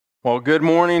Well, good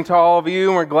morning to all of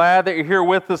you. We're glad that you're here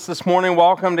with us this morning.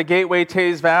 Welcome to Gateway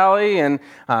Teays Valley, and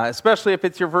especially if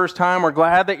it's your first time, we're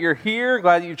glad that you're here.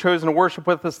 Glad that you've chosen to worship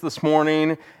with us this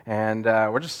morning, and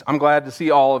I'm glad to see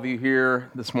all of you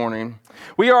here this morning.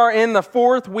 We are in the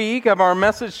fourth week of our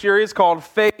message series called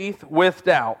Faith with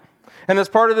Doubt, and as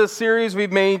part of this series,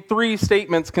 we've made three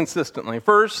statements consistently.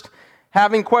 First,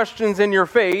 having questions in your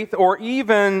faith or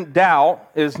even doubt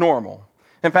is normal.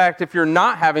 In fact, if you're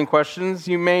not having questions,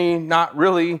 you may not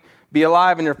really be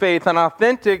alive in your faith. An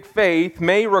authentic faith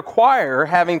may require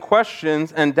having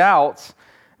questions and doubts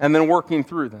and then working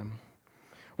through them.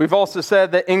 We've also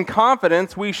said that in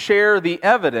confidence, we share the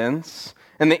evidence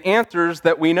and the answers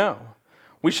that we know.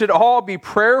 We should all be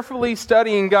prayerfully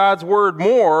studying God's Word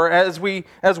more as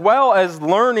well as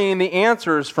learning the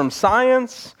answers from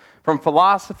science, from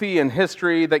philosophy and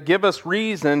history that give us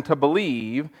reason to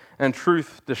believe and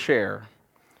truth to share.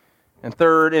 And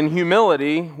third, in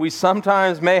humility, we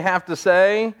sometimes may have to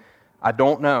say, I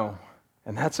don't know,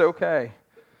 and that's okay.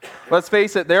 Let's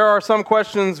face it, there are some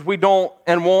questions we don't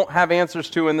and won't have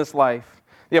answers to in this life.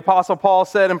 The Apostle Paul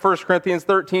said in 1 Corinthians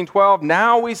 13:12,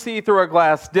 now we see through a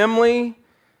glass dimly,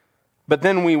 but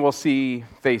then we will see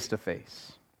face to face.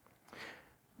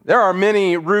 There are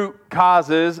many root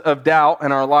causes of doubt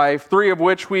in our life, three of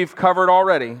which we've covered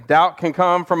already. Doubt can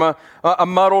come from a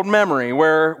muddled memory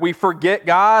where we forget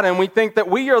God and we think that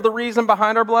we are the reason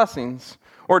behind our blessings.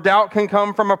 Or doubt can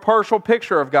come from a partial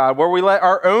picture of God where we let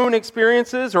our own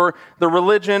experiences or the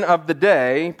religion of the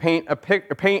day paint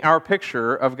our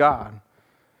picture of God.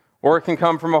 Or it can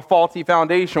come from a faulty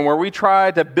foundation where we try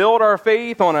to build our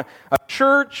faith on a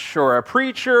church or a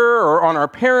preacher or on our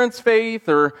parents' faith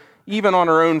or even on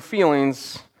our own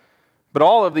feelings. But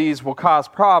all of these will cause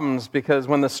problems because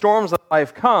when the storms of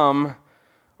life come,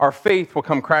 our faith will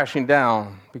come crashing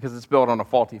down because it's built on a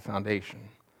faulty foundation.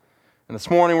 And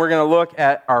this morning we're going to look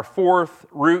at our fourth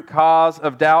root cause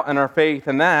of doubt in our faith,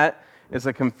 and that is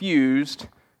a confused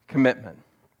commitment.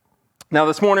 Now,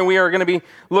 this morning we are going to be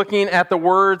looking at the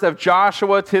words of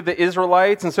Joshua to the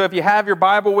Israelites. And so if you have your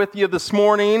Bible with you this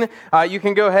morning, you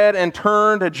can go ahead and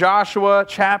turn to Joshua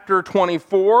chapter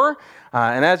 24.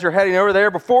 And as you're heading over there,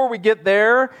 before we get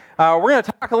there, we're going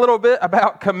to talk a little bit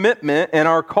about commitment in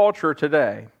our culture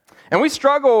today. And we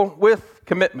struggle with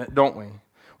commitment, don't we?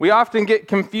 We often get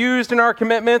confused in our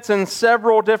commitments in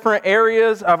several different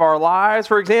areas of our lives.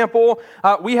 For example,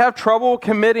 we have trouble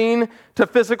committing to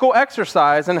physical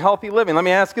exercise and healthy living. Let me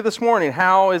ask you this morning,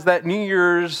 how is that New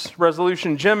Year's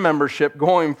resolution gym membership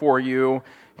going for you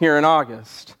here in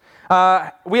August?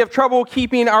 We have trouble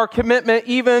keeping our commitment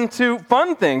even to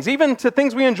fun things, even to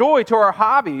things we enjoy, to our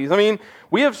hobbies. I mean,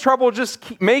 we have trouble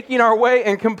just making our way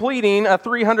and completing a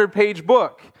 300-page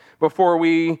book before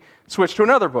we switch to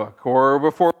another book or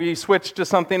before we switch to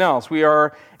something else. We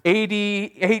are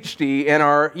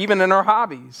ADHD even in our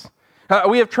hobbies.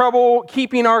 We have trouble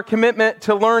keeping our commitment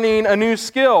to learning a new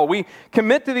skill. We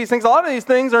commit to these things. A lot of these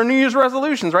things are New Year's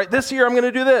resolutions, right? This year I'm going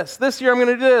to do this. This year I'm going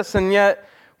to do this. And yet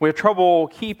we have trouble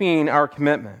keeping our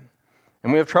commitment.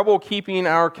 And we have trouble keeping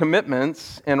our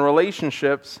commitments in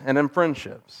relationships and in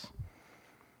friendships.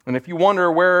 And if you wonder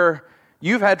where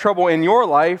you've had trouble in your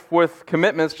life with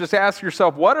commitments, just ask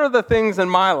yourself, what are the things in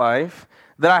my life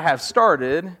that I have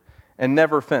started and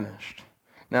never finished?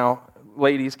 Now,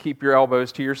 ladies, keep your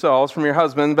elbows to yourselves from your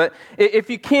husband, but if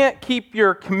you can't keep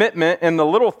your commitment in the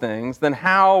little things, then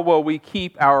how will we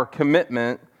keep our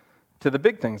commitment to the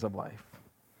big things of life?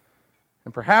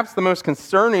 And perhaps the most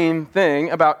concerning thing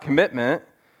about commitment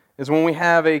is when we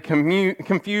have a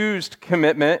confused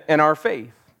commitment in our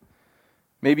faith.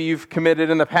 Maybe you've committed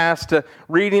in the past to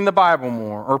reading the Bible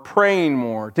more, or praying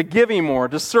more, to giving more,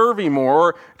 to serving more,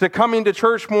 or to coming to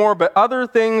church more, but other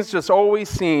things just always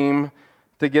seem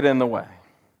to get in the way.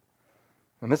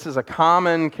 And this is a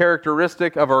common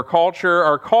characteristic of our culture.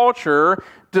 Our culture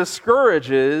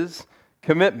discourages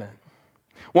commitment.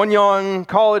 One young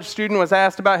college student was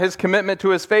asked about his commitment to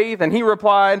his faith, and he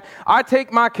replied, I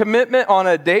take my commitment on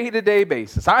a day-to-day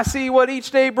basis. I see what each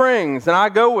day brings, and I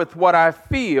go with what I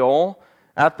feel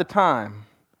at the time.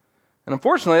 And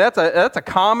unfortunately, that's a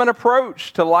common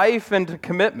approach to life and to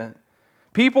commitment.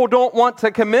 People don't want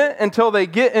to commit until they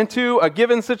get into a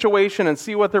given situation and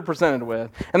see what they're presented with.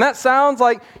 And that sounds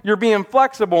like you're being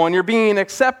flexible and you're being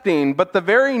accepting, but the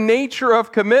very nature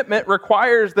of commitment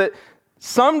requires that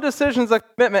some decisions of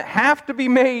commitment have to be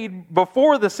made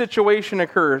before the situation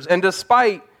occurs and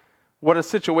despite what a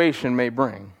situation may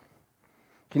bring.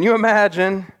 Can you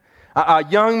imagine A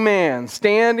young man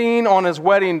standing on his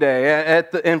wedding day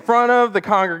in front of the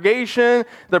congregation.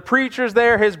 The preacher's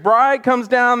there. His bride comes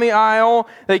down the aisle.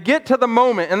 They get to the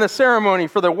moment in the ceremony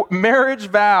for the marriage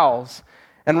vows.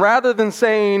 And rather than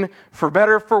saying, for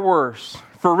better, for worse,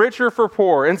 for richer, for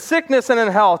poor, in sickness and in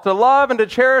health, to love and to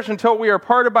cherish until we are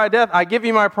parted by death, I give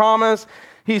you my promise,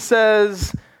 he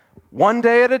says, one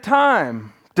day at a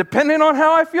time, depending on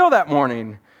how I feel that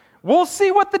morning. We'll see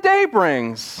what the day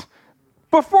brings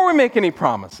before we make any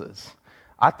promises.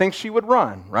 I think she would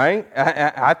run, right?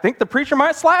 I think the preacher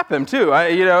might slap him too.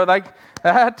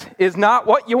 That is not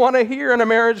what you want to hear in a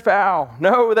marriage vow.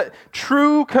 No, that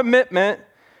true commitment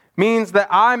means that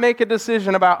I make a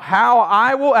decision about how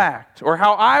I will act or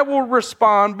how I will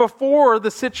respond before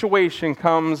the situation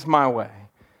comes my way.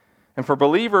 And for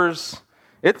believers,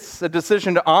 it's a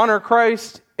decision to honor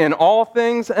Christ in all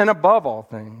things and above all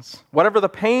things, whatever the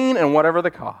pain and whatever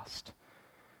the cost.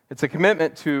 It's a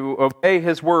commitment to obey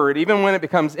his word, even when it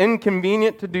becomes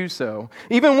inconvenient to do so,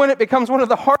 even when it becomes one of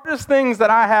the hardest things that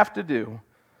I have to do.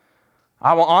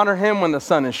 I will honor him when the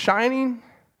sun is shining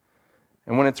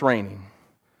and when it's raining,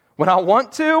 when I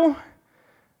want to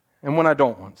and when I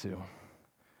don't want to.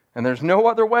 And there's no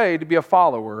other way to be a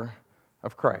follower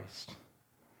of Christ.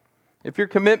 If your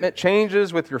commitment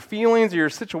changes with your feelings or your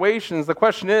situations, the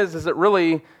question is it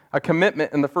really a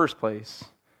commitment in the first place?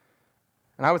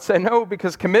 And I would say no,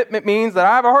 because commitment means that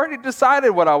I've already decided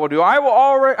what I will do. I've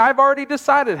already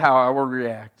decided how I will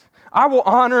react. I will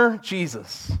honor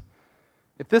Jesus.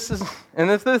 If this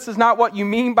is not what you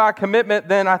mean by commitment,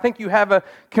 then I think you have a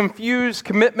confused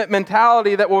commitment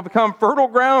mentality that will become fertile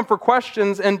ground for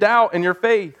questions and doubt in your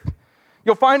faith.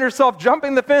 You'll find yourself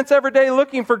jumping the fence every day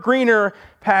looking for greener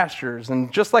pastures.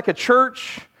 And just like a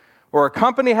church or a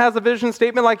company has a vision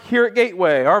statement, like here at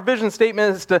Gateway, our vision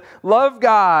statement is to love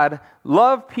God,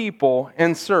 love people,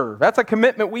 and serve. That's a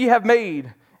commitment we have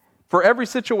made for every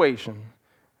situation.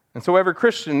 And so every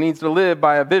Christian needs to live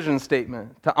by a vision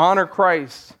statement, to honor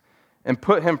Christ and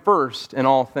put him first in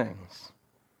all things.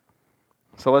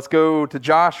 So let's go to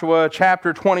Joshua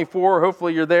chapter 24.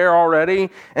 Hopefully you're there already.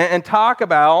 And talk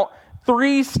about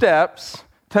 3 steps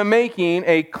to making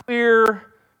a clear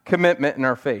commitment in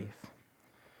our faith.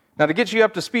 Now, to get you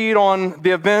up to speed on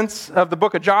the events of the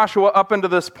book of Joshua up until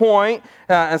this point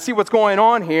and see what's going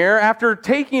on here, after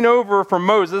taking over from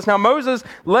Moses, now Moses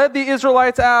led the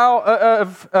Israelites out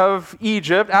of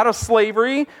Egypt, out of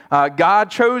slavery.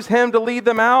 God chose him to lead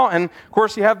them out. And, of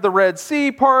course, you have the Red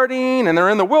Sea parting, and they're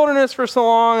in the wilderness for so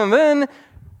long. And then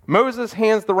Moses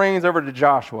hands the reins over to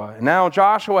Joshua. And now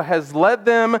Joshua has led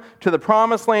them to the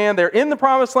promised land. They're in the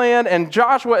promised land, and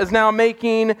Joshua is now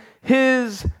making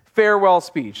his farewell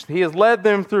speech. He has led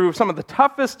them through some of the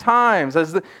toughest times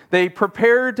as they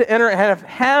prepared to enter and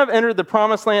have entered the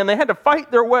promised land. They had to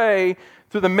fight their way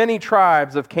through the many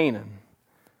tribes of Canaan.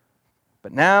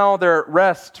 But now they're at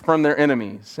rest from their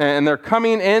enemies, and they're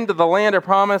coming into the land of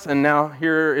promise, and now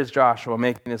here is Joshua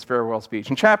making his farewell speech.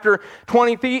 In chapter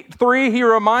 23, he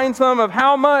reminds them of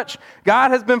how much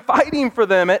God has been fighting for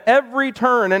them at every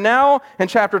turn. And now in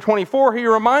chapter 24, he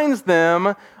reminds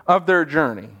them of their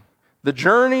journey. The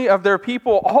journey of their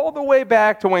people all the way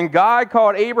back to when God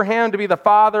called Abraham to be the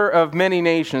father of many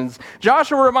nations.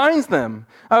 Joshua reminds them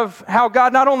of how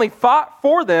God not only fought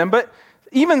for them, but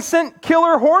even sent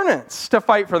killer hornets to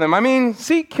fight for them. I mean,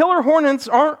 see, killer hornets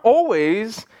aren't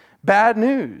always bad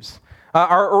news.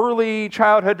 Our early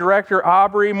childhood director,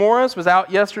 Aubrey Morris, was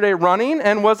out yesterday running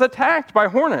and was attacked by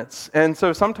hornets. And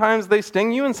so sometimes they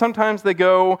sting you and sometimes they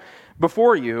go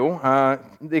before you.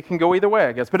 They can go either way,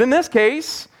 I guess. But in this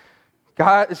case,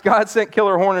 God sent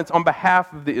killer hornets on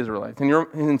behalf of the Israelites.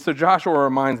 And so Joshua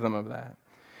reminds them of that.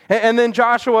 And then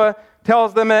Joshua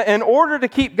tells them that in order to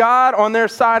keep God on their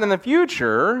side in the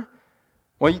future,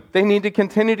 well, they need to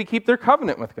continue to keep their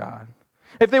covenant with God.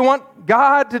 If they want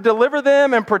God to deliver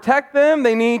them and protect them,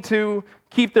 they need to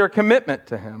keep their commitment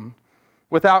to him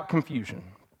without confusion.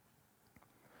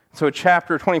 So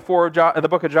chapter 24 of the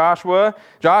book of Joshua,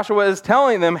 Joshua is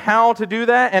telling them how to do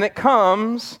that, and it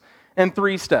comes in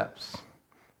 3 steps.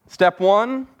 Step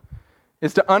 1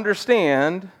 is to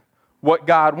understand what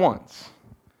God wants.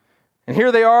 And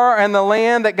here they are in the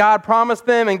land that God promised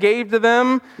them and gave to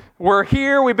them. We're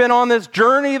here. We've been on this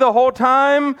journey the whole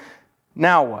time.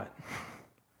 Now what?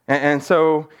 And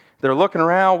so they're looking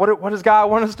around. What does God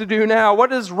want us to do now? What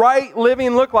does right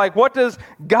living look like? What does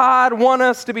God want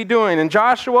us to be doing? And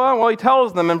Joshua, well, he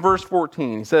tells them in verse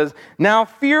 14. He says, "Now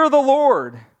fear the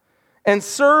Lord and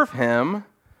serve him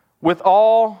with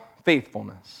all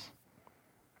faithfulness."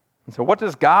 And so what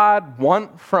does God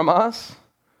want from us?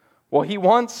 Well, he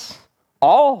wants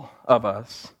all of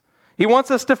us. He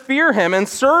wants us to fear him and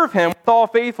serve him with all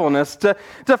faithfulness. To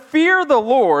fear the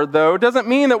Lord, though, doesn't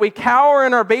mean that we cower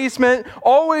in our basement,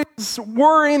 always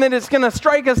worrying that it's going to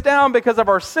strike us down because of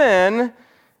our sin.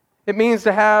 It means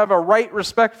to have a right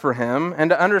respect for him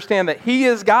and to understand that he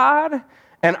is God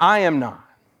and I am not.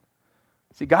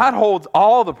 See, God holds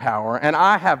all the power and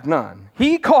I have none.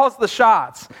 He calls the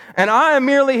shots and I am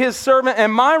merely his servant,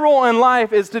 and my role in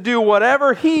life is to do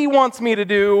whatever he wants me to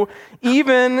do,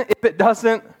 even if it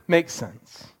doesn't make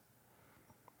sense.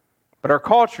 But our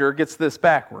culture gets this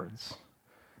backwards.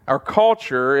 Our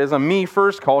culture is a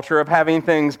me-first culture of having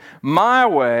things my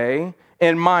way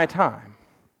in my time.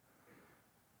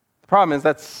 The problem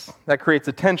is that creates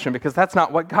a tension because that's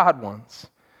not what God wants.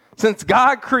 Since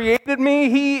God created me,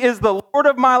 he is the Lord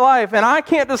of my life, and I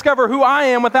can't discover who I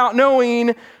am without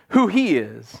knowing who he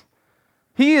is.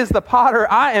 He is the potter,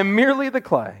 I am merely the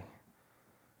clay.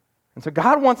 And so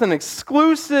God wants an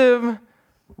exclusive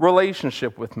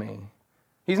relationship with me.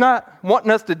 He's not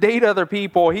wanting us to date other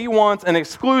people. He wants an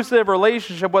exclusive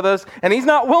relationship with us, and he's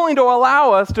not willing to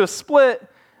allow us to split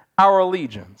our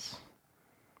allegiance.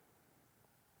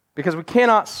 Because we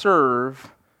cannot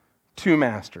serve two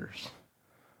masters.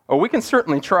 Oh, we can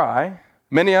certainly try.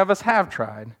 Many of us have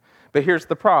tried. But here's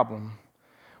the problem.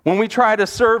 When we try to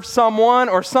serve someone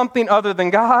or something other than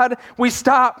God, we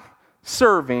stop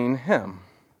serving him.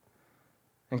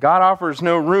 And God offers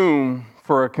no room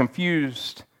for a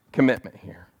confused commitment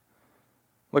here.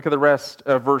 Look at the rest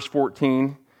of verse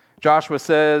 14. Joshua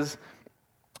says,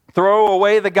 "Throw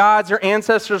away the gods your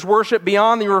ancestors worshiped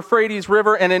beyond the Euphrates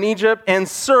River and in Egypt and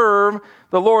serve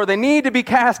the Lord." They need to be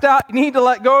cast out. You need to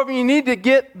let go of them. You need to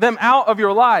get them out of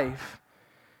your life.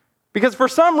 Because for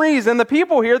some reason, the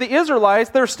people here, the Israelites,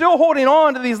 they're still holding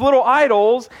on to these little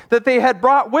idols that they had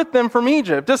brought with them from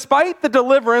Egypt. Despite the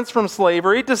deliverance from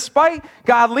slavery, despite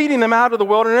God leading them out of the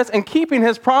wilderness and keeping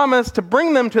his promise to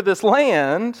bring them to this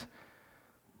land,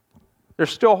 they're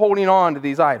still holding on to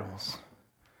these idols.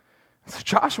 So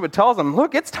Joshua tells them,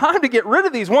 look, it's time to get rid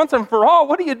of these once and for all.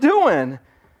 What are you doing?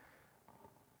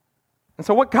 And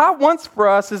so what God wants for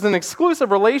us is an exclusive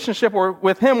relationship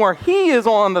with him where he is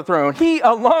on the throne. He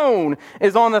alone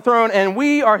is on the throne, and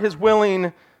we are his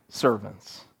willing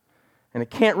servants. And it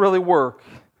can't really work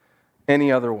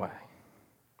any other way.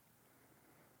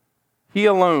 He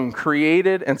alone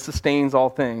created and sustains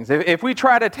all things. If we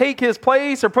try to take his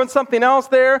place or put something else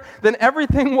there, then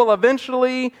everything will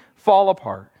eventually fall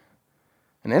apart.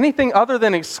 And anything other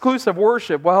than exclusive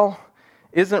worship, well,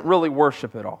 isn't really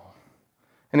worship at all.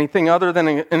 Anything other than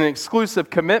an exclusive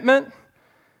commitment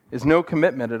is no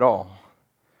commitment at all.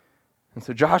 And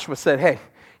so Joshua said, hey,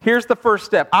 here's the first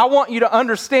step. I want you to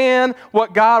understand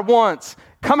what God wants.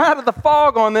 Come out of the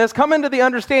fog on this. Come into the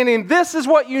understanding. This is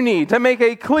what you need to make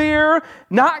a clear,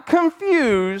 not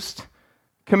confused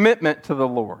commitment to the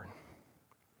Lord.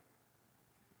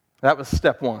 That was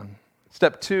step one.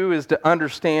 Step two is to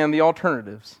understand the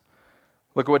alternatives.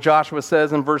 Look at what Joshua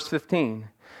says in verse 15.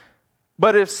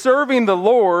 But if serving the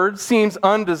Lord seems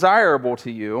undesirable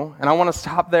to you, and I want to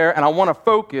stop there and I want to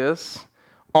focus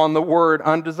on the word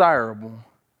undesirable.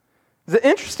 Is it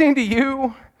interesting to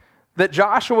you that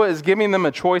Joshua is giving them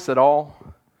a choice at all?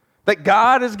 That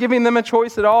God is giving them a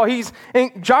choice at all?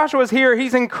 Joshua's here,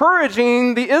 he's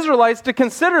encouraging the Israelites to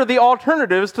consider the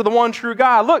alternatives to the one true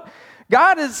God. Look,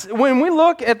 God is, when we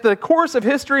look at the course of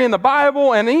history in the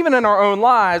Bible and even in our own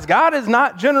lives, God is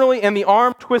not generally in the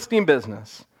arm-twisting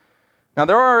business. Now,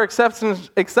 there are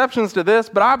exceptions to this,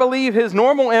 but I believe his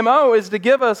normal MO is to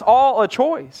give us all a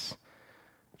choice.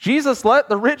 Jesus let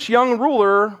the rich young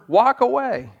ruler walk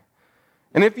away.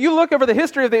 And if you look over the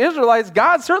history of the Israelites,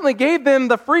 God certainly gave them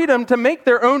the freedom to make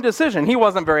their own decision. He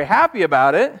wasn't very happy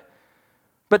about it,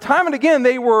 but time and again,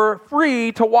 they were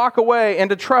free to walk away and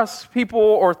to trust people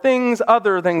or things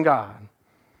other than God.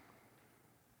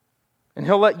 And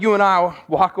he'll let you and I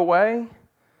walk away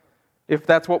if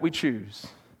that's what we choose.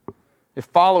 If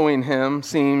following him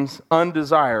seems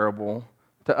undesirable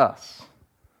to us.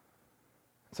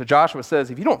 So Joshua says,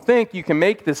 if you don't think you can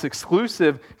make this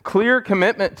exclusive, clear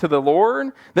commitment to the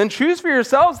Lord, then choose for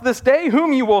yourselves this day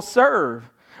whom you will serve.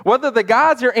 Whether the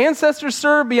gods your ancestors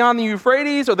served beyond the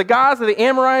Euphrates or the gods of the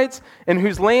Amorites in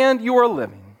whose land you are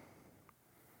living.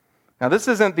 Now, this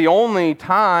isn't the only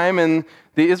time in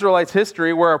the Israelites'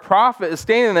 history where a prophet is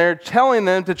standing there telling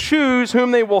them to choose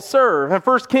whom they will serve. In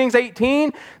 1 Kings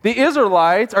 18, the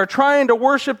Israelites are trying to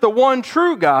worship the one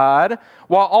true God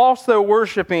while also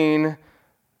worshiping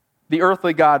the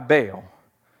earthly god Baal.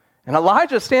 And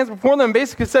Elijah stands before them and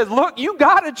basically says, look, you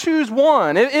got to choose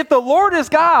one. If the Lord is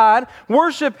God,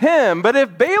 worship him. But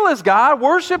if Baal is God,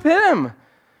 worship him.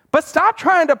 But stop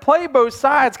trying to play both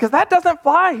sides, because that doesn't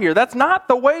fly here. That's not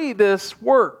the way this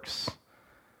works.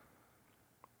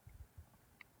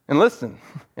 And listen,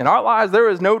 in our lives, there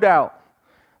is no doubt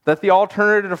that the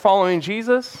alternative to following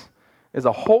Jesus is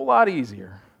a whole lot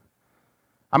easier.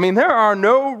 I mean, there are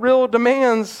no real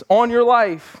demands on your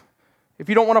life if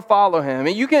you don't want to follow him.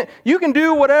 And you can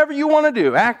do whatever you want to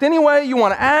do. Act any way you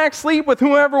want to act, sleep with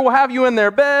whoever will have you in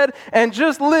their bed, and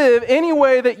just live any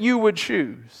way that you would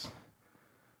choose.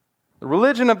 The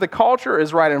religion of the culture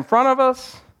is right in front of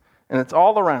us, and it's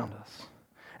all around us.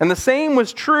 And the same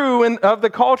was true of the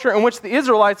culture in which the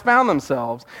Israelites found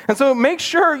themselves. And so make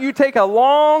sure you take a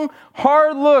long,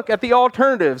 hard look at the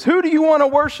alternatives. Who do you want to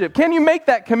worship? Can you make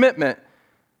that commitment?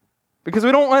 Because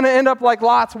we don't want to end up like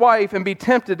Lot's wife and be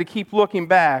tempted to keep looking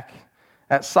back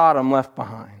at Sodom left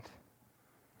behind.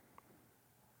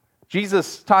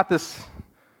 Jesus taught this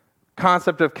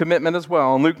concept of commitment as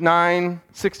well. In Luke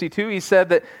 9:62, he said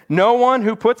that no one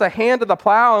who puts a hand to the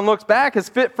plow and looks back is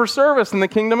fit for service in the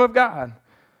kingdom of God.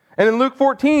 And in Luke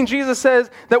 14, Jesus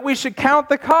says that we should count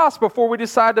the cost before we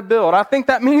decide to build. I think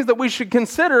that means that we should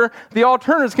consider the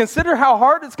alternatives, consider how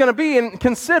hard it's going to be, and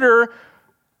consider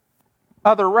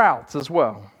other routes as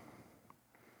well.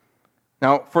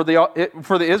 Now, for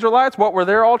the Israelites, what were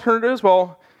their alternatives?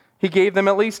 Well, he gave them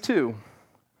at least two.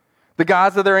 The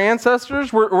gods of their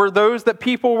ancestors were those that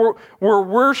people were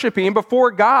worshiping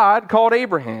before God called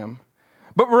Abraham.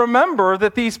 But remember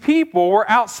that these people were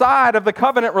outside of the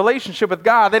covenant relationship with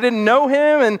God. They didn't know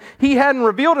him, and he hadn't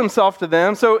revealed himself to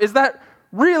them. So is that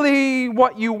really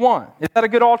what you want? Is that a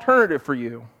good alternative for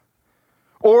you?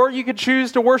 Or you could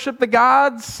choose to worship the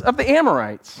gods of the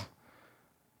Amorites.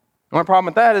 The only problem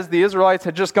with that is the Israelites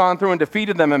had just gone through and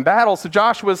defeated them in battle. So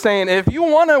Joshua is saying, if you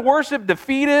want to worship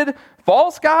defeated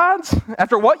false gods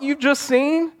after what you've just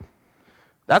seen,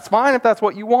 that's fine if that's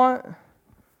what you want.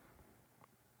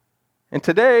 And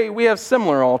today we have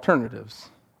similar alternatives.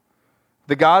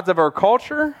 The gods of our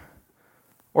culture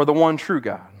or the one true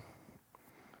God.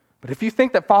 But if you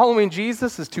think that following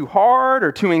Jesus is too hard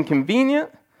or too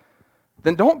inconvenient,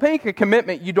 then don't make a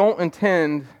commitment you don't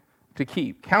intend to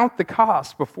keep. Count the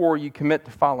cost before you commit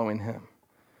to following him.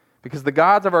 Because the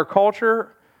gods of our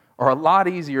culture are a lot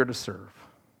easier to serve.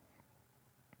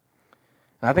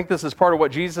 And I think this is part of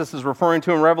what Jesus is referring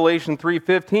to in Revelation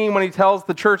 3:15 when he tells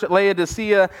the church at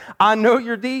Laodicea, I know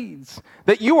your deeds,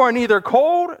 that you are neither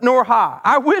cold nor hot.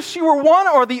 I wish you were one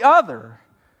or the other.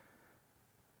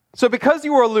 So because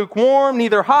you are lukewarm,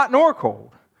 neither hot nor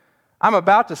cold, I'm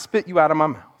about to spit you out of my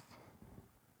mouth.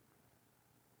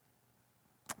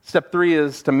 Step 3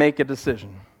 is to make a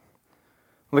decision.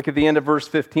 Look at the end of verse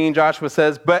 15. Joshua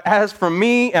says, but as for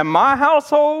me and my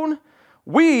household,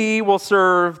 we will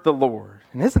serve the Lord.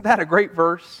 And isn't that a great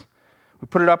verse? We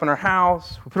put it up in our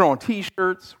house. We put it on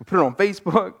T-shirts. We put it on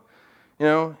Facebook. You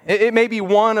know, it may be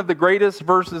one of the greatest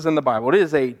verses in the Bible. It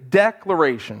is a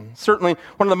declaration, certainly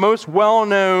one of the most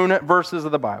well-known verses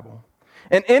of the Bible.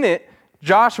 And in it,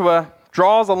 Joshua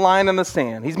draws a line in the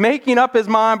sand. He's making up his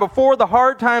mind before the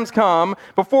hard times come,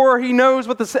 before he knows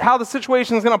how the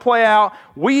situation is going to play out.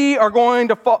 We are going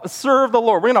to serve the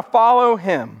Lord. We're going to follow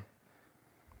him.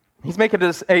 He's making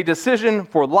a decision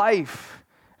for life,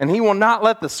 and he will not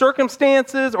let the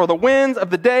circumstances or the winds of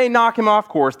the day knock him off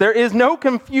course. There is no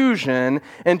confusion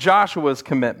in Joshua's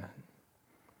commitment.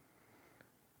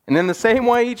 And in the same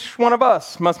way, each one of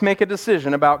us must make a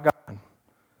decision about God.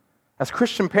 As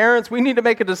Christian parents, we need to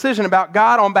make a decision about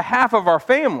God on behalf of our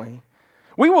family.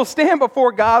 We will stand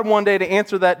before God one day to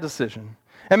answer that decision.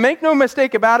 And make no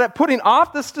mistake about it, putting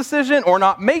off this decision or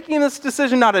not making this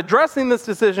decision, not addressing this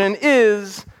decision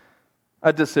is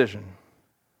a decision.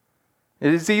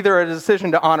 It is either a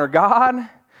decision to honor God,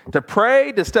 to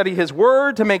pray, to study his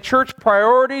word, to make church a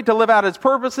priority, to live out his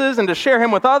purposes, and to share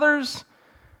him with others,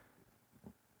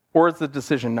 or it's a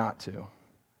decision not to.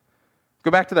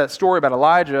 Go back to that story about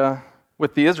Elijah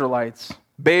with the Israelites.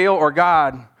 Baal or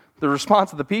God, the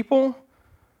response of the people,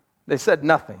 they said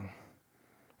nothing.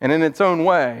 And in its own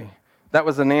way, that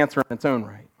was an answer in its own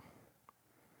right.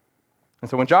 And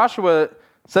so when Joshua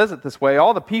says it this way,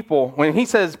 all the people, when he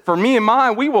says, for me and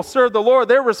mine, we will serve the Lord,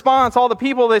 their response, all the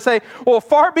people, they say, well,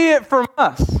 far be it from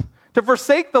us to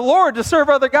forsake the Lord to serve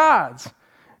other gods.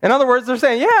 In other words, they're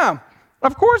saying, yeah,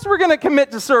 of course we're going to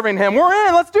commit to serving him. We're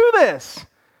in, let's do this.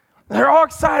 They're all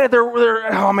excited.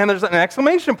 They're oh man, there's an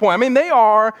exclamation point. I mean, they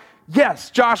are,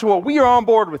 yes, Joshua, we are on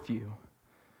board with you.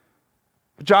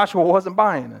 But Joshua wasn't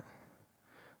buying it.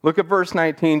 Look at verse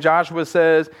 19. Joshua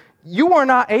says, you are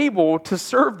not able to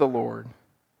serve the Lord.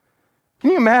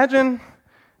 Can you imagine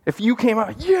if you came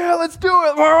out, yeah, let's do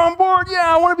it. We're on board.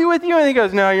 Yeah, I want to be with you. And he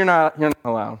goes, no, you're not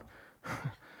allowed.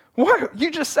 What?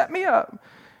 You just set me up.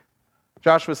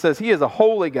 Joshua says he is a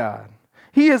holy God.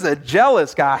 He is a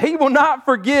jealous God. He will not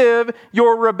forgive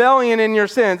your rebellion and your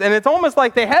sins. And it's almost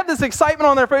like they have this excitement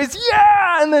on their face.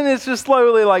 Yeah! And then it's just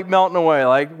slowly like melting away.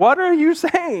 Like, what are you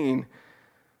saying?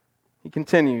 He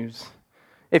continues.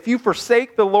 If you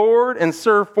forsake the Lord and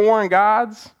serve foreign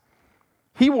gods,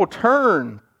 he will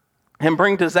turn and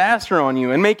bring disaster on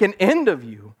you and make an end of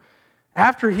you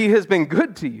after he has been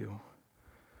good to you.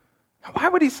 Why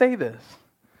would he say this?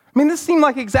 I mean, this seemed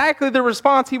like exactly the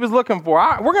response he was looking for.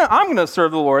 I'm going to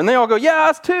serve the Lord. And they all go, yeah,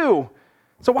 us too.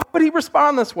 So why would he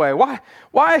respond this way? Why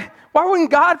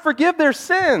wouldn't God forgive their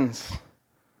sins?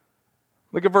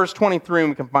 Look at verse 23 and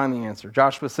we can find the answer.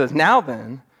 Joshua says, now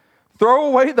then, throw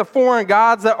away the foreign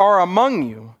gods that are among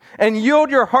you and yield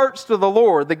your hearts to the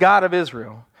Lord, the God of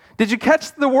Israel. Did you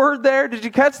catch the word there? Did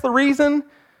you catch the reason?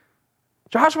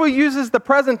 Joshua uses the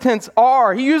present tense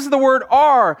are. He uses the word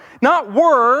are, not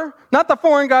were, not the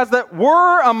foreign gods that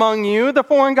were among you, the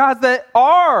foreign gods that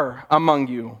are among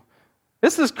you.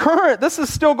 This is current. This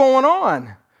is still going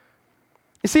on.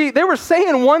 You see, they were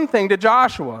saying one thing to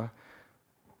Joshua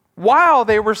while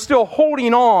they were still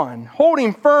holding on,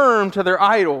 holding firm to their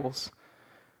idols.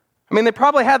 I mean, they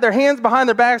probably had their hands behind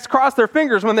their backs, crossed their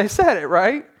fingers when they said it,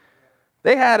 right?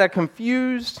 They had a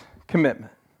confused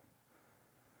commitment.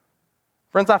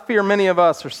 Friends, I fear many of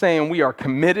us are saying we are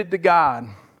committed to God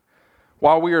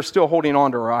while we are still holding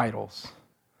on to our idols.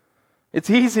 It's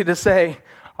easy to say,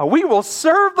 we will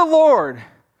serve the Lord,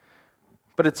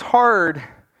 but it's hard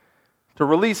to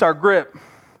release our grip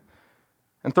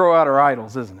and throw out our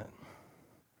idols, isn't it?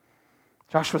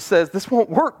 Joshua says this won't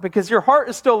work because your heart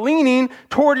is still leaning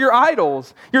toward your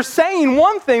idols. You're saying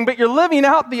one thing, but you're living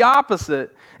out the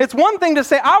opposite. It's one thing to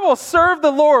say, I will serve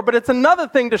the Lord, but it's another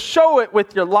thing to show it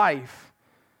with your life.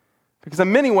 Because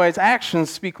in many ways, actions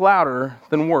speak louder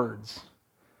than words.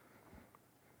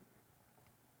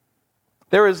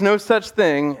 There is no such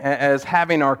thing as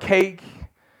having our cake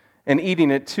and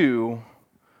eating it too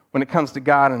when it comes to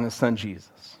God and His Son Jesus.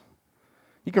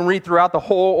 You can read throughout the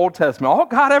whole Old Testament. All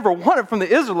God ever wanted from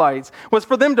the Israelites was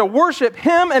for them to worship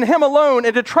Him and Him alone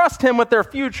and to trust Him with their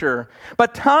future.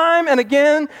 But time and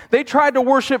again, they tried to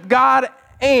worship God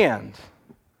and.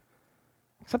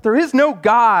 Except there is no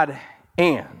God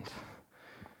and.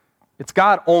 It's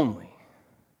God only.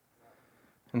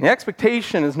 And the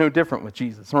expectation is no different with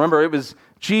Jesus. Remember, it was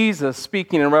Jesus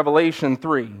speaking in Revelation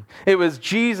 3. It was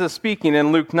Jesus speaking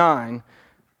in Luke 9.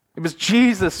 It was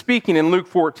Jesus speaking in Luke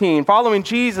 14. Following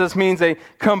Jesus means a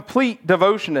complete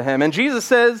devotion to Him. And Jesus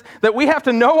says that we have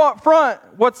to know up front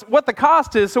what the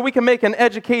cost is so we can make an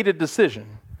educated decision.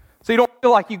 So you don't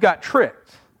feel like you got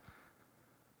tricked.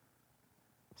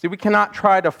 See, we cannot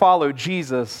try to follow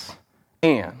Jesus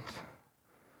and.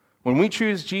 When we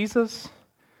choose Jesus,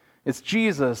 it's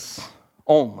Jesus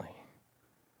only.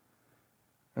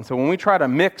 And so when we try to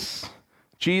mix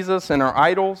Jesus and our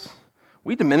idols,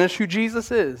 we diminish who Jesus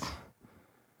is.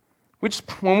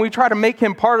 When we try to make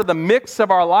Him part of the mix of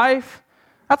our life,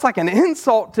 that's like an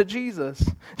insult to Jesus.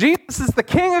 Jesus is the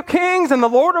King of Kings and the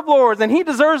Lord of Lords, and He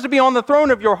deserves to be on the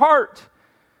throne of your heart.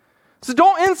 So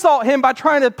don't insult Him by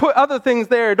trying to put other things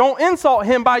there. Don't insult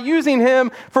Him by using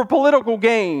Him for political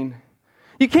gain.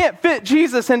 You can't fit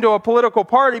Jesus into a political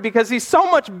party because He's so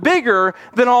much bigger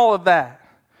than all of that.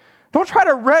 Don't try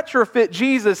to retrofit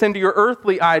Jesus into your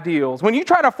earthly ideals. When you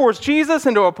try to force Jesus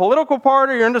into a political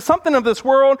party or into something of this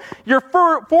world, you're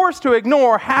forced to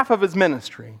ignore half of His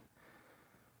ministry.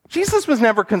 Jesus was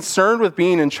never concerned with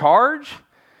being in charge.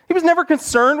 He was never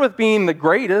concerned with being the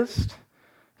greatest.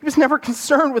 He was never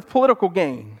concerned with political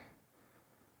gain.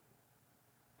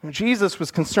 Jesus was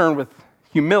concerned with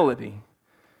humility.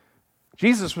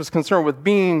 Jesus was concerned with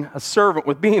being a servant,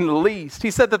 with being the least.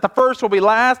 He said that the first will be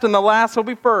last and the last will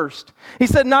be first. He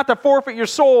said not to forfeit your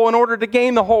soul in order to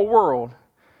gain the whole world.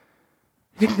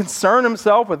 He didn't concern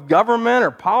Himself with government or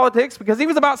politics because He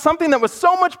was about something that was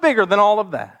so much bigger than all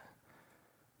of that.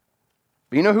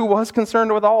 But you know who was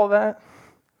concerned with all of that?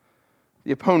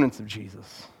 The opponents of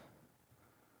Jesus.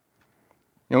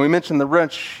 We mentioned the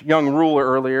rich young ruler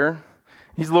earlier.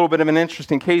 He's a little bit of an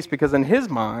interesting case because in his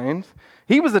mind,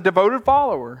 he was a devoted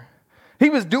follower. He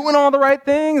was doing all the right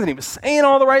things and he was saying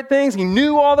all the right things. He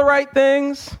knew all the right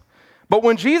things. But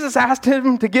when Jesus asked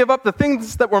him to give up the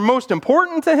things that were most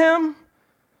important to him,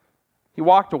 he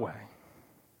walked away.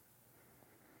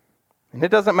 And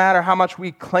it doesn't matter how much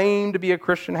we claim to be a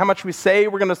Christian, how much we say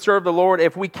we're going to serve the Lord,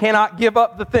 if we cannot give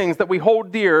up the things that we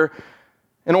hold dear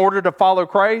in order to follow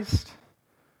Christ,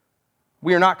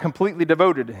 we are not completely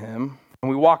devoted to Him, and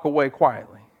we walk away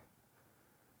quietly.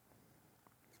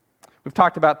 We've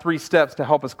talked about 3 steps to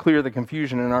help us clear the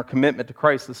confusion in our commitment to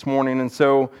Christ this morning. And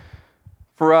so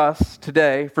for us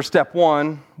today, for step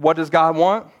 1, what does God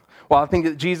want? Well, I think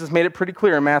that Jesus made it pretty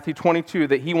clear in Matthew 22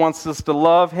 that he wants us to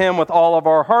love him with all of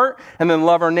our heart and then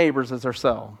love our neighbors as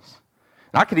ourselves.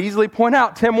 I could easily point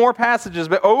out 10 more passages,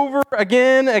 but over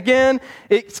again,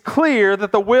 it's clear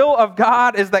that the will of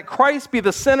God is that Christ be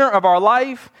the center of our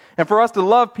life and for us to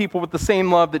love people with the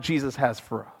same love that Jesus has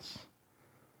for us.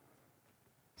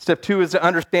 Step 2 is to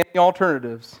understand the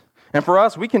alternatives. And for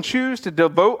us, we can choose to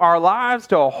devote our lives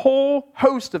to a whole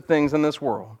host of things in this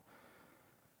world.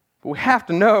 But we have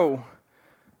to know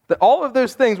that all of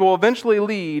those things will eventually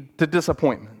lead to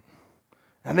disappointment.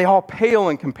 And they all pale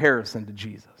in comparison to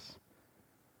Jesus.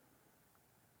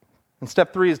 And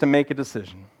step 3 is to make a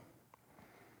decision.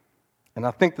 And I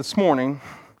think this morning,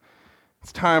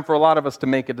 it's time for a lot of us to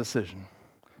make a decision.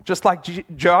 Just like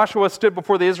Joshua stood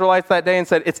before the Israelites that day and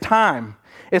said, it's time.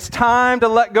 It's time to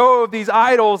let go of these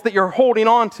idols that you're holding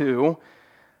on to.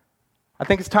 I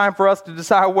think it's time for us to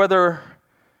decide whether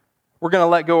we're going to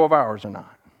let go of ours or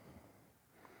not.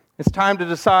 It's time to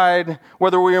decide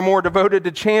whether we are more devoted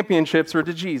to championships or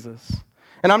to Jesus.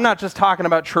 And I'm not just talking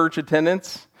about church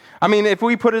attendance. I mean, if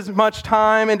we put as much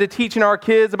time into teaching our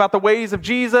kids about the ways of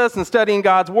Jesus and studying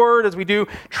God's Word as we do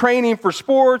training for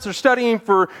sports or studying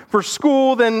for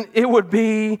school, then it would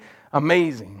be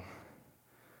amazing.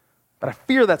 But I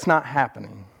fear that's not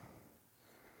happening.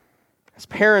 As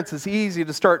parents, it's easy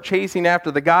to start chasing after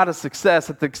the God of success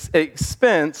at the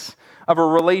expense of a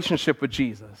relationship with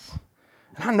Jesus.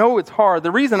 And I know it's hard. The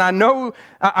reason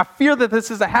I fear that this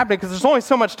isn't happening because there's only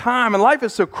so much time and life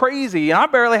is so crazy and I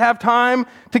barely have time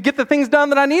to get the things done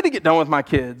that I need to get done with my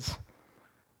kids.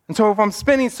 And so if I'm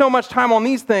spending so much time on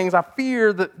these things, I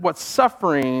fear that what's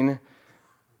suffering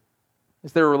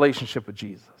is their relationship with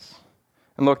Jesus.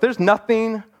 And look, there's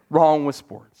nothing wrong with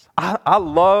sports. I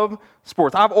love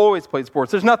sports. I've always played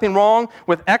sports. There's nothing wrong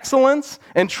with excellence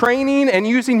and training and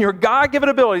using your God-given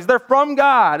abilities. They're from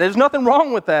God. There's nothing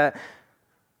wrong with that.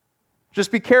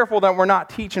 Just be careful that we're not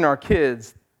teaching our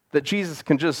kids that Jesus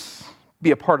can just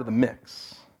be a part of the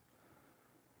mix.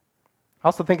 I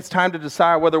also think it's time to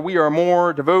decide whether we are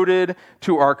more devoted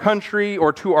to our country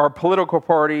or to our political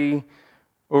party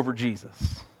over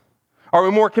Jesus. Are we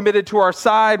more committed to our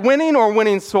side winning or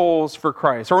winning souls for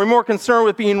Christ? Are we more concerned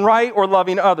with being right or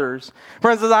loving others?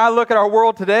 Friends, as I look at our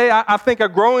world today, I think a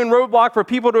growing roadblock for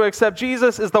people to accept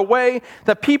Jesus is the way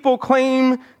that people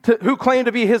who claim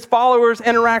to be his followers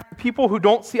interact with people who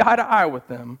don't see eye to eye with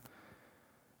them.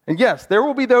 And yes, there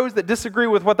will be those that disagree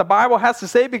with what the Bible has to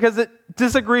say because it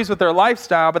disagrees with their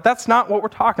lifestyle, but that's not what we're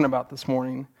talking about this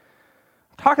morning.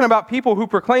 I'm talking about people who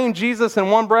proclaim Jesus in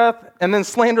one breath and then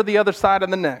slander the other side in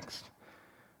the next.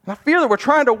 And I fear that we're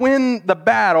trying to win the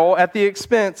battle at the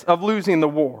expense of losing the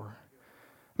war.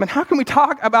 I mean, how can we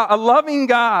talk about a loving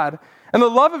God and the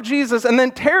love of Jesus and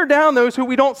then tear down those who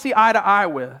we don't see eye to eye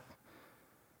with?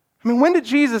 I mean, when did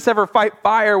Jesus ever fight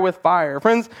fire with fire?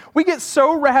 Friends, we get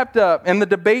so wrapped up in the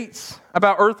debates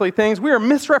about earthly things, we are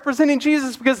misrepresenting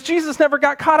Jesus because Jesus never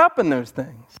got caught up in those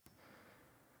things.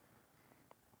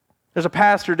 There's a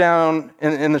pastor down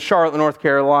in the Charlotte, North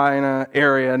Carolina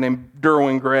area named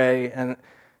Derwin Gray, and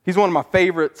he's one of my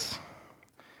favorites.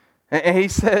 And he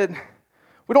said,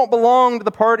 we don't belong to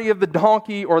the party of the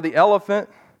donkey or the elephant.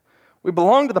 We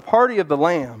belong to the party of the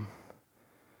lamb.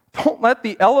 Don't let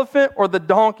the elephant or the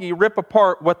donkey rip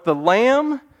apart what the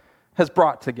lamb has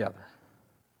brought together.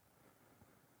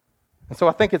 And so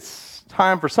I think it's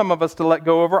time for some of us to let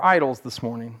go of our idols this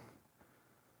morning.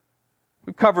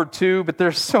 We've covered 2, but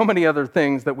there's so many other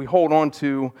things that we hold on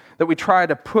to that we try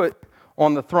to put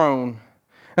on the throne.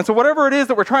 And so whatever it is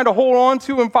that we're trying to hold on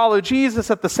to and follow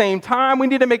Jesus at the same time, we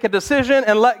need to make a decision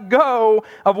and let go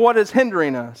of what is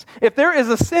hindering us. If there is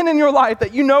a sin in your life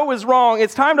that you know is wrong,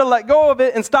 it's time to let go of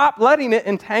it and stop letting it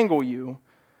entangle you.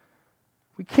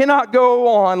 We cannot go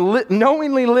on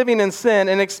knowingly living in sin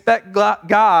and expect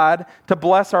God to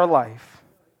bless our life.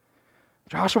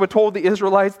 Joshua told the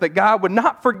Israelites that God would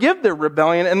not forgive their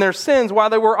rebellion and their sins while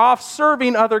they were off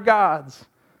serving other gods.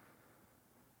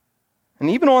 And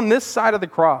even on this side of the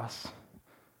cross,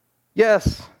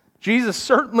 yes, Jesus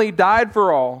certainly died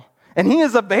for all, and he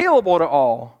is available to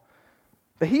all,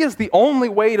 but he is the only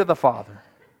way to the Father.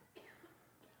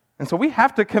 And so we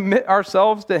have to commit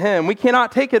ourselves to him. We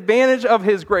cannot take advantage of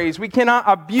his grace. We cannot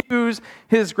abuse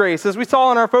his grace. As we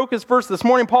saw in our focus verse this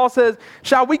morning, Paul says,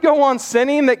 shall we go on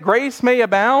sinning that grace may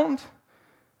abound?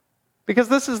 Because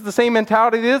this is the same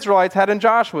mentality the Israelites had in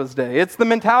Joshua's day. It's the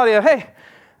mentality of, hey,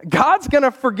 God's going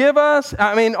to forgive us.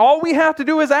 I mean, all we have to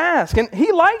do is ask. And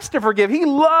he likes to forgive. He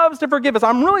loves to forgive us.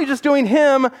 I'm really just doing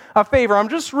him a favor. I'm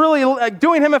just really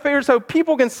doing him a favor so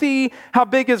people can see how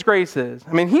big his grace is.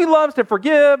 I mean, he loves to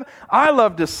forgive. I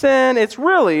love to sin. It's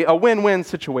really a win-win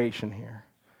situation here.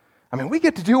 I mean, we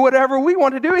get to do whatever we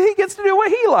want to do. He gets to do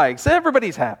what he likes.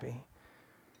 Everybody's happy.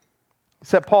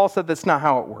 Except Paul said that's not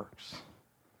how it works.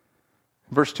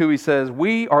 Verse 2, he says,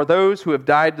 we are those who have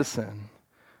died to sin.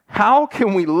 How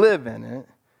can we live in it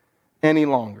any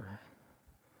longer?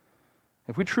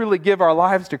 If we truly give our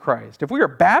lives to Christ, if we are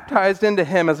baptized into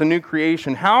him as a new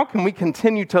creation, how can we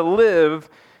continue to live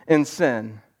in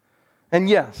sin? And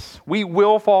yes, we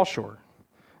will fall short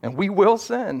and we will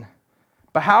sin.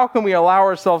 But how can we allow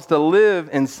ourselves to live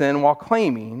in sin while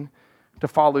claiming to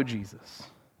follow Jesus?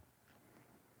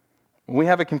 When we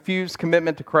have a confused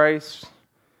commitment to Christ,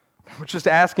 we're just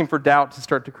asking for doubt to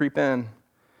start to creep in.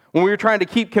 When we're trying to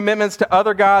keep commitments to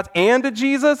other gods and to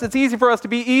Jesus, it's easy for us to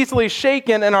be easily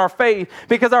shaken in our faith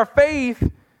because our faith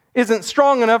isn't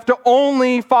strong enough to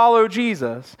only follow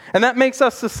Jesus. And that makes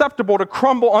us susceptible to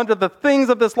crumble under the things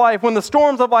of this life. When the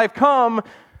storms of life come,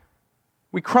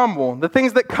 we crumble. The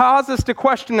things that cause us to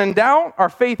question and doubt, our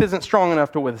faith isn't strong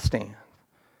enough to withstand.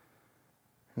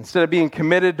 Instead of being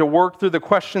committed to work through the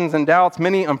questions and doubts,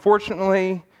 many,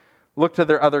 unfortunately, look to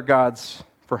their other gods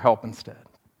for help instead.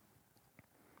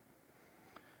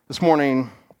 This morning,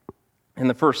 in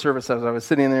the first service, as I was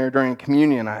sitting there during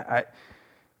communion, I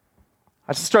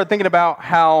just started thinking about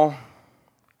how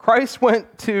Christ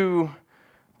went to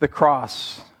the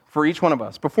cross for each one of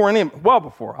us, before any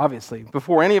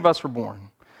of us were born.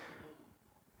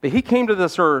 But he came to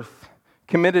this earth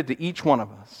committed to each one of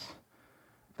us,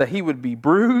 that he would be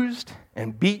bruised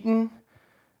and beaten,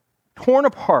 torn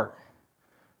apart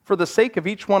for the sake of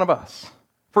each one of us,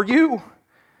 for you.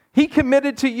 He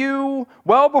committed to you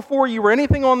well before you were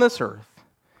anything on this earth.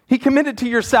 He committed to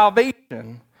your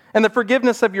salvation and the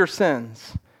forgiveness of your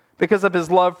sins because of his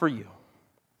love for you.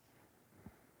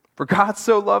 For God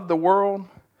so loved the world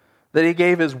that he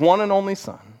gave his one and only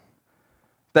Son,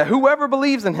 that whoever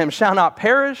believes in him shall not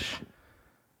perish,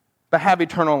 but have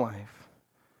eternal life.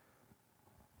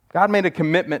 God made a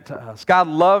commitment to us. God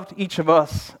loved each of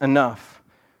us enough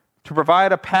to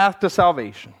provide a path to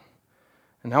salvation.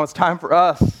 And now it's time for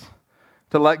us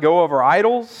to let go of our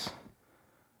idols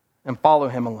and follow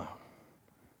him alone.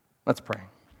 Let's pray.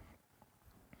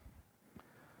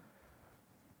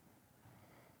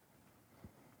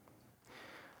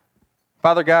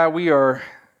 Father God, we are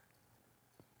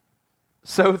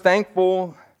so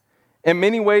thankful in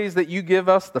many ways that you give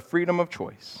us the freedom of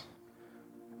choice,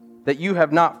 that you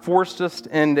have not forced us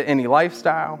into any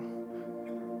lifestyle,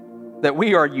 that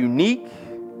we are unique,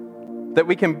 that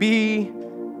we can be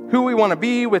who we want to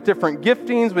be with different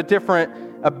giftings, with different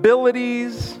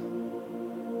abilities.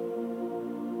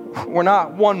 We're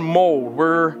not one mold.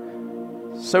 We're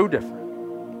so different.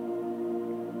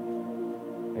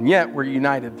 And yet, we're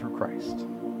united through Christ.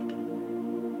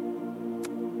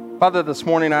 Father, this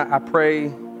morning, I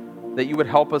pray that you would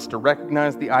help us to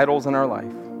recognize the idols in our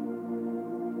life.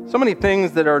 So many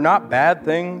things that are not bad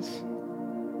things.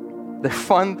 They're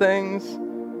fun things.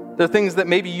 They're things that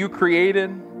maybe you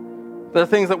created. They're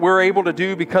things that we're able to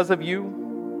do because of you.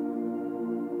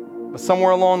 But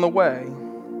somewhere along the way,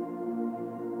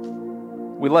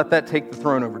 we let that take the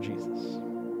throne over Jesus.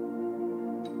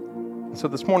 And so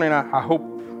this morning, I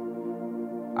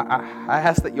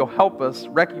ask that you'll help us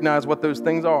recognize what those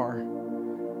things are.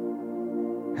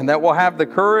 And that we'll have the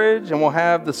courage and we'll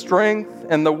have the strength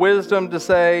and the wisdom to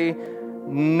say,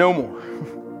 no more.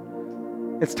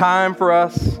 It's time for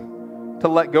us to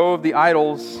let go of the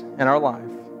idols in our life.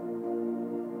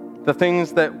 The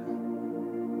things that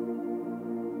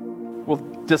will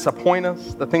disappoint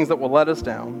us, the things that will let us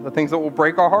down, the things that will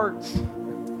break our hearts.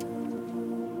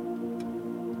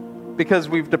 Because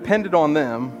we've depended on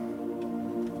them,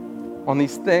 on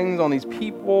these things, on these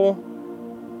people,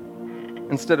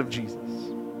 instead of Jesus.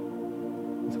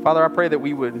 So, Father, I pray that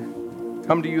we would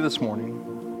come to you this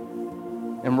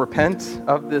morning and repent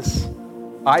of this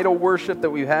idol worship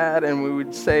that we've had, and we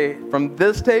would say, from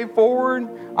this day forward,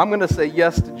 I'm going to say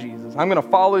yes to Jesus. I'm going to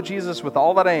follow Jesus with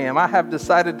all that I am. I have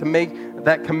decided to make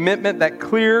that commitment, that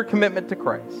clear commitment to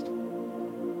Christ.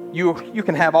 You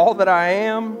can have all that I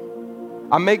am.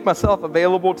 I make myself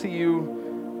available to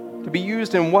you to be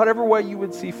used in whatever way you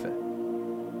would see fit.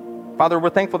 Father, we're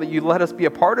thankful that you let us be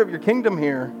a part of your kingdom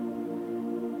here.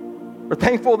 We're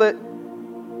thankful that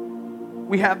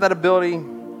we have that ability.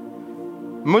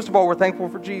 Most of all, we're thankful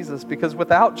for Jesus, because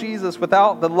without Jesus,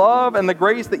 without the love and the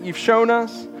grace that you've shown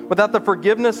us, without the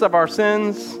forgiveness of our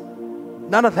sins,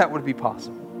 none of that would be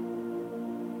possible.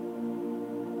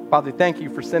 Father, thank you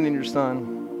for sending your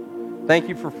Son. Thank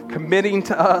you for committing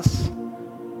to us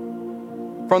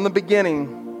from the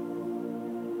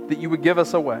beginning that you would give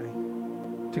us a way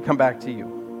to come back to you.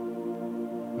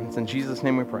 And it's in Jesus'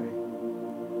 name we pray.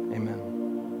 Amen.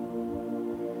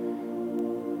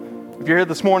 If you're here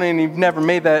this morning and you've never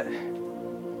made that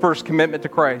first commitment to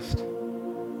Christ,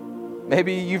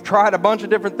 maybe you've tried a bunch of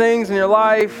different things in your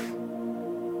life,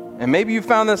 and maybe you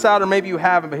found this out or maybe you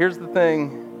haven't, but here's the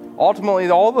thing. Ultimately,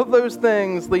 all of those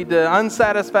things lead to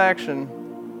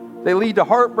unsatisfaction. They lead to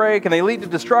heartbreak and they lead to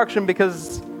destruction,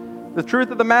 because the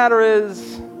truth of the matter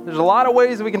is there's a lot of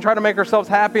ways that we can try to make ourselves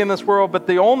happy in this world, but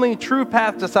the only true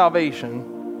path to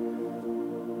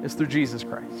salvation is through Jesus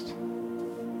Christ.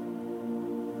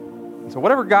 And so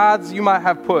whatever gods you might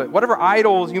have put, whatever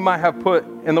idols you might have put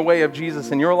in the way of Jesus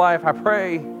in your life, I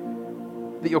pray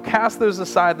that you'll cast those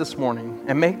aside this morning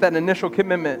and make that initial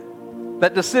commitment,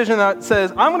 that decision that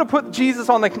says, I'm going to put Jesus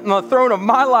on the throne of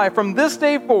my life from this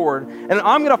day forward, and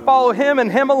I'm going to follow him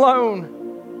and him alone.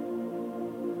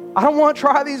 I don't want to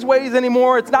try these ways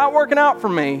anymore. It's not working out for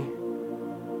me.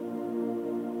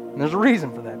 And there's a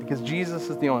reason for that, because Jesus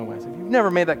is the only way. So if you've never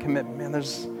made that commitment, man,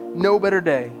 there's no better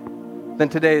day than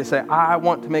today to say, I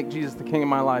want to make Jesus the King of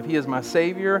my life. He is my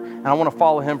Savior, and I want to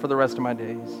follow him for the rest of my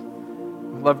days.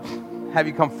 I'd love to have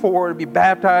you come forward, be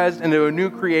baptized into a new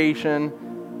creation.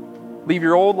 Leave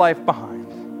your old life behind.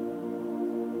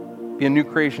 Be a new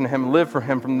creation to him. Live for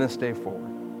him from this day forward.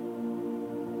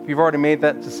 If you've already made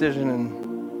that decision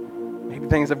and maybe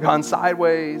things have gone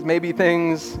sideways, maybe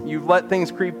you've let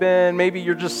things creep in, maybe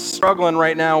you're just struggling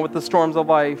right now with the storms of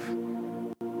life,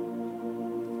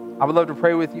 I would love to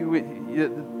pray with you.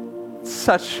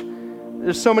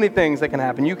 There's so many things that can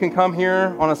happen. You can come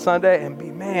here on a Sunday and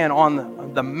be,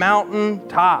 on the mountain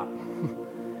top.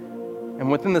 And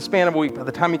within the span of a week, by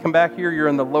the time you come back here, you're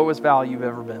in the lowest valley you've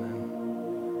ever been in.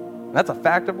 And that's a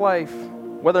fact of life.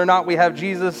 Whether or not we have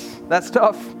Jesus, that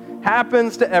stuff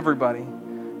happens to everybody.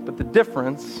 But the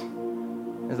difference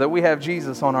is that we have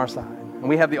Jesus on our side. And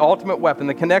we have the ultimate weapon,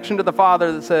 the connection to the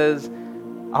Father that says,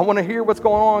 I want to hear what's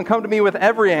going on. Come to me with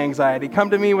every anxiety. Come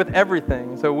to me with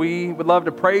everything. So we would love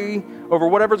to pray over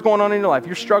whatever's going on in your life. If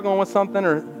you're struggling with something,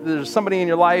 or there's somebody in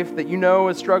your life that you know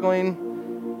is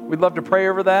struggling, we'd love to pray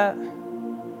over that.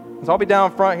 So I'll be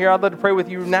down front here. I'd love to pray with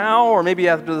you now, or maybe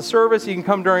after the service. You can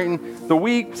come during the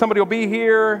week. Somebody will be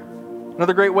here.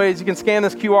 Another great way is you can scan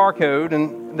this QR code,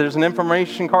 and there's an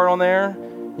information card on there.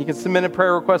 You can submit a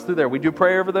prayer request through there. We do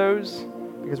pray over those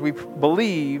because we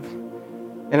believe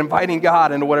in inviting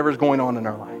God into whatever's going on in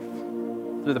our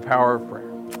life through the power of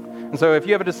prayer. And so if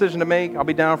you have a decision to make, I'll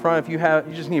be down front. If you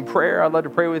just need prayer, I'd love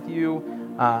to pray with you.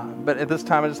 But at this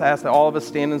time, I just ask that all of us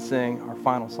stand and sing our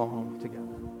final song together.